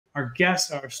our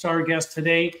star guest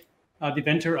today, the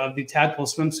inventor of the Tadpole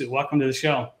Swimsuit. Welcome to the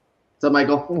show. What's up,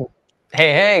 Michael?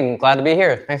 Hey, glad to be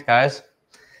here. Thanks, guys.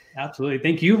 Absolutely.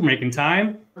 Thank you for making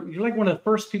time. You're like one of the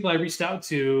first people I reached out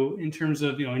to in terms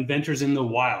of, inventors in the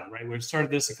wild, right? We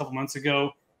started this a couple months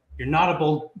ago. You're not a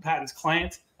Bold Patents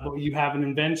client, but you have an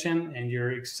invention and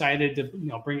you're excited to,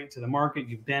 bring it to the market.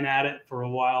 You've been at it for a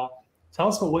while. Tell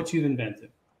us about what you've invented.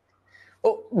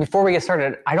 Well, before we get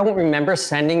started, I don't remember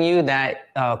sending you that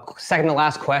second to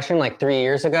last question like 3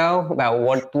 years ago about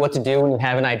what to do when you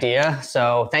have an idea.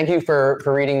 So thank you for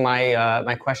reading my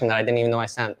my question that I didn't even know I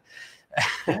sent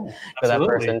for that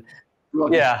person.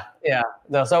 Yeah.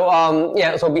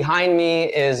 So behind me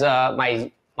is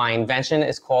my invention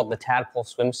is called the Tadpole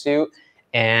Swimsuit,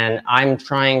 and I'm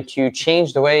trying to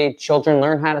change the way children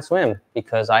learn how to swim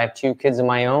because I have 2 kids of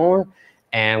my own,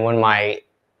 and when my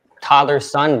toddler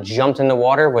son jumped in the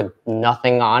water with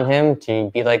nothing on him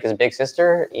to be like his big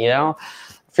sister,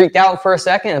 freaked out for a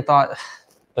second and thought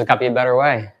there's got to be a better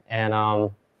way.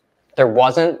 And there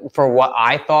wasn't for what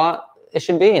I thought it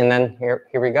should be. And then here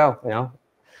we go,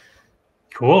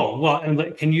 Cool. Well,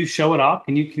 and can you show it off?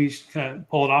 Can you kind of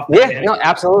pull it off? Yeah, no,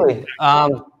 absolutely.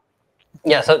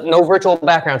 So no virtual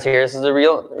backgrounds here. This is a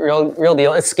real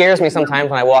deal. It scares me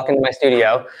sometimes when I walk into my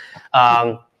studio.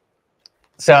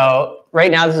 So right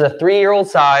now, this is a 3-year-old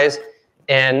size,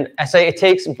 and I say it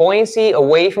takes buoyancy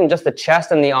away from just the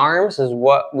chest and the arms is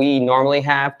what we normally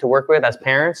have to work with as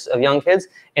parents of young kids,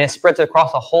 and it spreads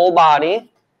across the whole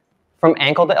body from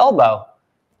ankle to elbow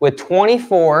with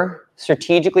 24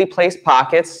 strategically placed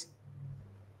pockets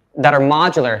that are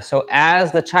modular. So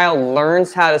as the child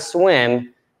learns how to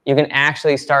swim, you can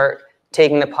actually start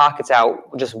taking the pockets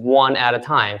out just one at a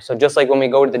time. So just like when we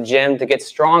go to the gym to get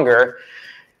stronger,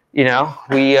 we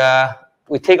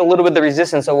take a little bit of the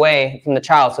resistance away from the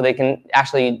child so they can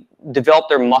actually develop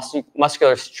their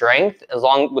muscular strength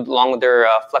along with their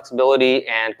flexibility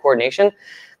and coordination.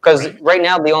 Because right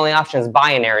now the only option is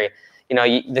binary.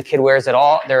 The kid wears it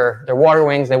all, their water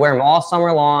wings, they wear them all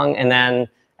summer long, and then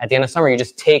at the end of summer you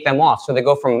just take them off. So they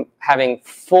go from having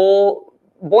full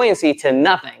buoyancy to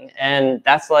nothing. And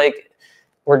that's like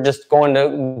we're just going to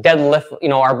deadlift,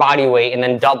 our body weight and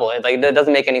then double it. Like that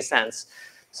doesn't make any sense.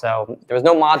 So there was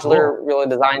no modular really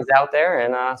designs out there,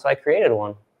 and so I created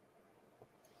one.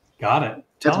 Got it.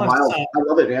 That's wild. I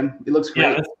love it, man. It looks great.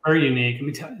 Yeah, that's very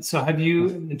unique. So have you,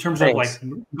 in terms of like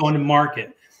going to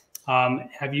market,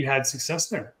 have you had success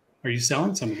there? Are you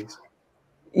selling some of these?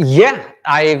 Yeah,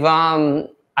 I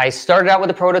started out with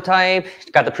a prototype,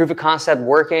 got the proof of concept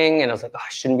working, and I was like, it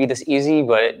shouldn't be this easy,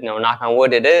 but knock on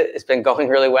wood, it's been going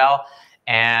really well,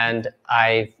 and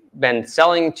I've been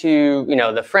selling to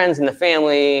the friends and the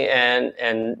family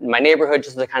and my neighborhood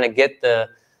just to kind of get the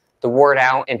word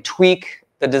out and tweak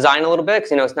the design a little bit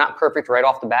because it's not perfect right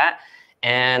off the bat.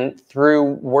 And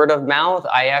through word of mouth,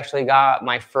 I actually got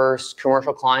my first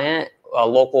commercial client, a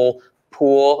local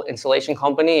pool installation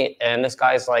company. And this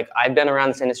guy's like, I've been around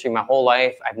this industry my whole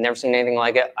life. I've never seen anything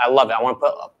like it. I love it. I want to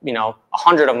put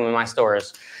 100 of them in my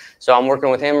stores. So I'm working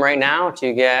with him right now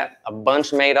to get a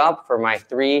bunch made up for my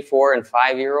 3, 4, and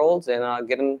 5-year-olds and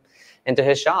get them into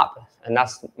his shop. And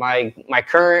that's my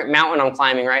current mountain I'm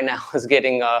climbing right now is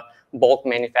getting bulk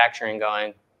manufacturing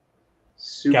going.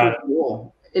 Super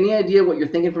cool. Any idea what you're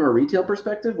thinking from a retail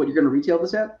perspective? What you're going to retail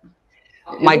this at?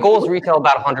 My goal is retail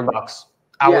about $100.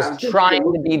 I was trying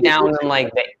to be down in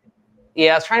like the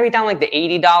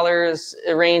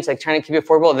 $80 range, like trying to keep it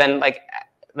affordable. Then like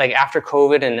after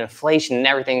COVID and inflation and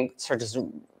everything started just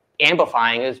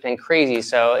amplifying, it's been crazy.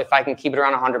 So if I can keep it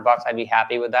around $100, I'd be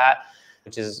happy with that,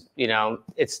 which is,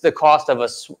 it's the cost of a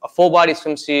full body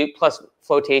swimsuit plus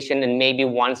flotation and maybe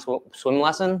one swim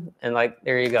lesson. And like,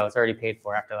 there you go. It's already paid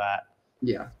for after that.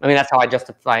 Yeah. I mean, that's how I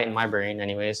justify it in my brain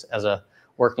anyways, as a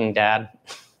working dad.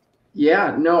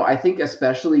 Yeah, no, I think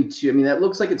especially too, that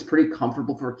looks like it's pretty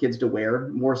comfortable for kids to wear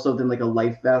more so than like a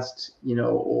life vest,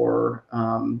 or,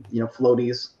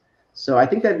 floaties. So I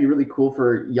think that'd be really cool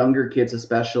for younger kids,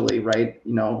 especially, right?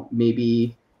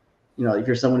 Maybe, if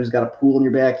you're someone who's got a pool in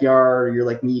your backyard, or you're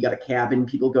like me, you got a cabin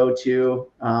people go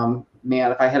to,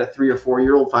 man, if I had a 3 or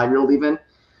 4-year-old, 5-year-old even,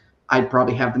 I'd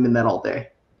probably have them in that all day,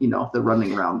 they're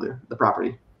running around the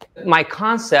property. My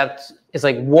concept is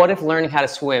like, what if learning how to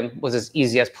swim was as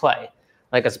easy as play?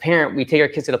 Like as a parent, we take our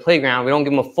kids to the playground. We don't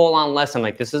give them a full-on lesson.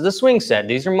 Like, this is the swing set.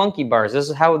 These are monkey bars. This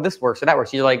is how this works or that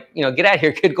works. You're like, get out of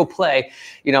here, kid, go play,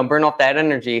 burn off that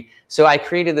energy. So I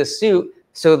created this suit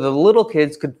so the little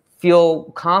kids could feel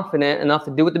confident enough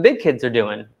to do what the big kids are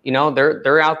doing.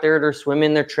 They're out there, they're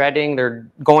swimming, they're treading, they're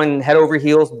going head over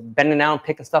heels, bending down,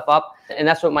 picking stuff up. And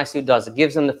that's what my suit does. It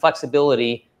gives them the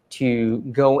flexibility to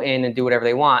go in and do whatever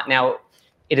they want. Now,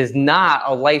 it is not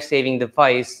a life-saving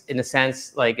device in the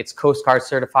sense like it's Coast Guard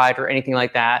certified or anything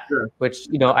like that, Sure. which,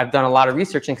 you know, I've done a lot of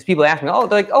research because people ask me, oh,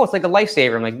 they're like, oh, it's like a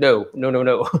lifesaver. I'm like, no.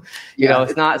 You know,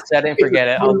 it's not set and forget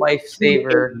it. A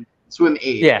lifesaver. Swim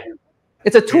aid. Yeah.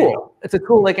 It's a tool. It's a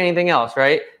tool like anything else,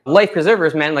 right? Life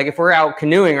preservers, man, like if we're out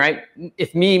canoeing, right?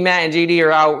 If me, Matt, and JD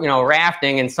are out, you know,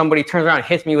 rafting and somebody turns around and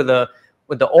hits me with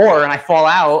the oar and I fall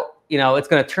out, you know, it's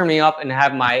going to turn me up and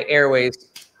have my airways,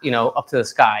 you know, up to the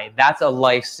sky. That's a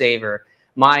lifesaver.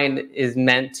 Mine is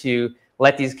meant to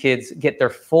let these kids get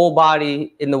their full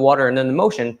body in the water and then the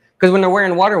motion. Because when they're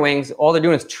wearing water wings, all they're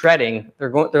doing is treading.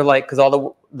 They're like, because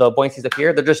all the buoyancy's up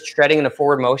here, they're just treading in a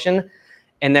forward motion.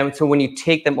 And then so when you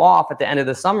take them off at the end of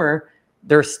the summer,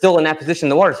 they're still in that position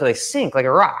in the water, so they sink like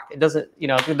a rock. It doesn't, you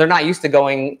know, they're not used to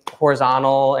going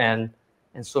horizontal and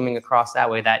swimming across that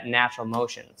way, that natural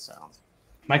motion. So,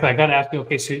 Michael, I got to ask you.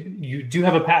 Okay, so you do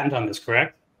have a patent on this,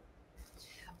 correct?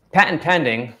 Patent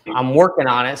pending. I'm working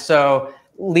on it. So,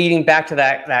 leading back to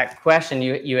that question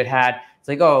you had, it's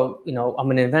like, oh, you know, I'm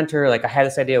an inventor. Like I had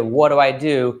this idea. What do I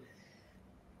do?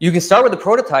 You can start with the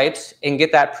prototypes and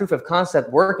get that proof of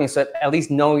concept working, so at least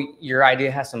know your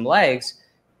idea has some legs.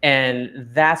 And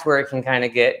that's where it can kind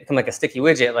of become like a sticky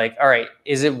widget. Like, all right,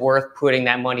 is it worth putting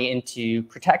that money into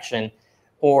protection?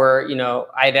 Or, you know,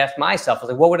 I'd ask myself, I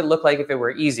was like, what would it look like if it were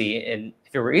easy? And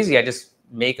if it were easy, I just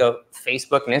make a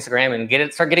Facebook and Instagram and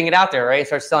start getting it out there, right?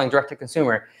 Start selling direct to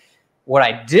consumer. What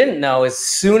I didn't know is as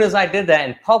soon as I did that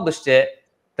and published it,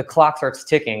 the clock starts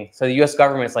ticking. So the US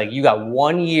government's like, you got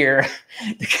 1 year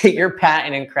to get your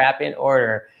patent and crap in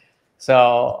order.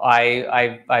 So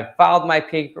I filed my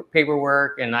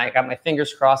paperwork and I got my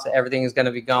fingers crossed that everything is going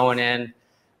to be going in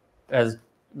as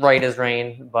right as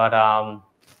rain. But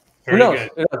who knows?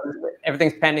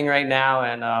 Everything's pending right now,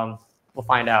 and we'll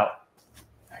find out.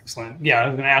 Excellent. Yeah, I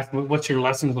was going to ask, what's your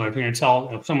lessons learned? You're going to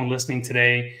tell someone listening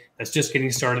today that's just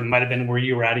getting started, might have been where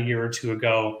you were at a year or two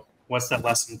ago. What's that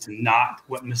lesson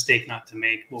what mistake not to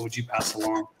make? What would you pass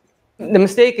along? The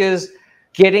mistake is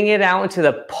getting it out into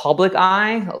the public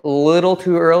eye a little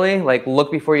too early. Like,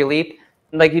 look before you leap.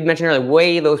 Like you mentioned earlier,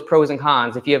 weigh those pros and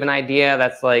cons. If you have an idea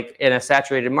that's like in a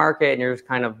saturated market and you're just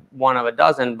kind of one of a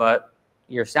dozen, but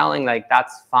you're selling, like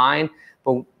that's fine.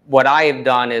 But what I have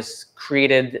done is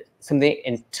created something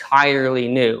entirely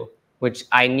new, which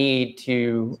I need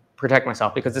to protect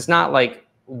myself, because it's not like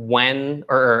when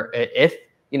or if,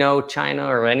 you know, China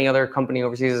or any other company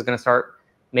overseas is going to start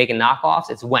making knockoffs.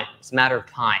 It's when. It's a matter of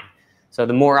time. So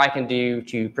the more I can do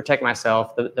to protect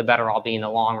myself, the better I'll be in the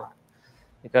long run.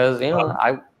 Because, you know,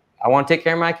 I want to take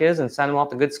care of my kids and send them off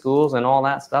to good schools and all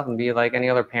that stuff and be like any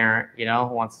other parent, you know,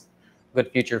 who wants a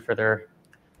good future for their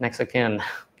next of kin.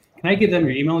 Can I give them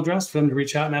your email address for them to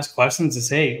reach out and ask questions and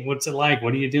say, hey, what's it like?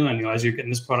 What are you doing, you know, as you're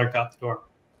getting this product out the door?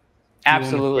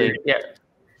 Absolutely. Yeah.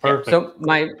 Perfect. So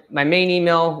my main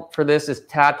email for this is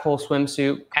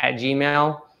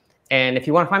tadpoleswimsuit@gmail.com. And if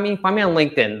you want to find me on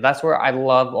LinkedIn. That's where I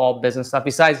love all business stuff.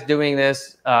 Besides doing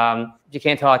this, you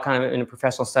can't tell I kind of in a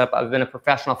professional setup. I've been a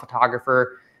professional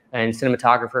photographer and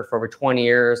cinematographer for over 20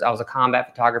 years. I was a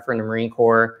combat photographer in the Marine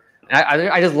Corps. And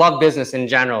I just love business in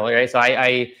general, right? So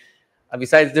I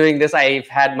besides doing this, I've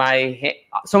had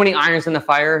so many irons in the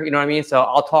fire, you know what I mean? So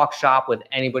I'll talk shop with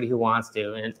anybody who wants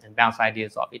to and bounce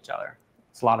ideas off each other.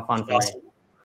 It's a lot of fun for me.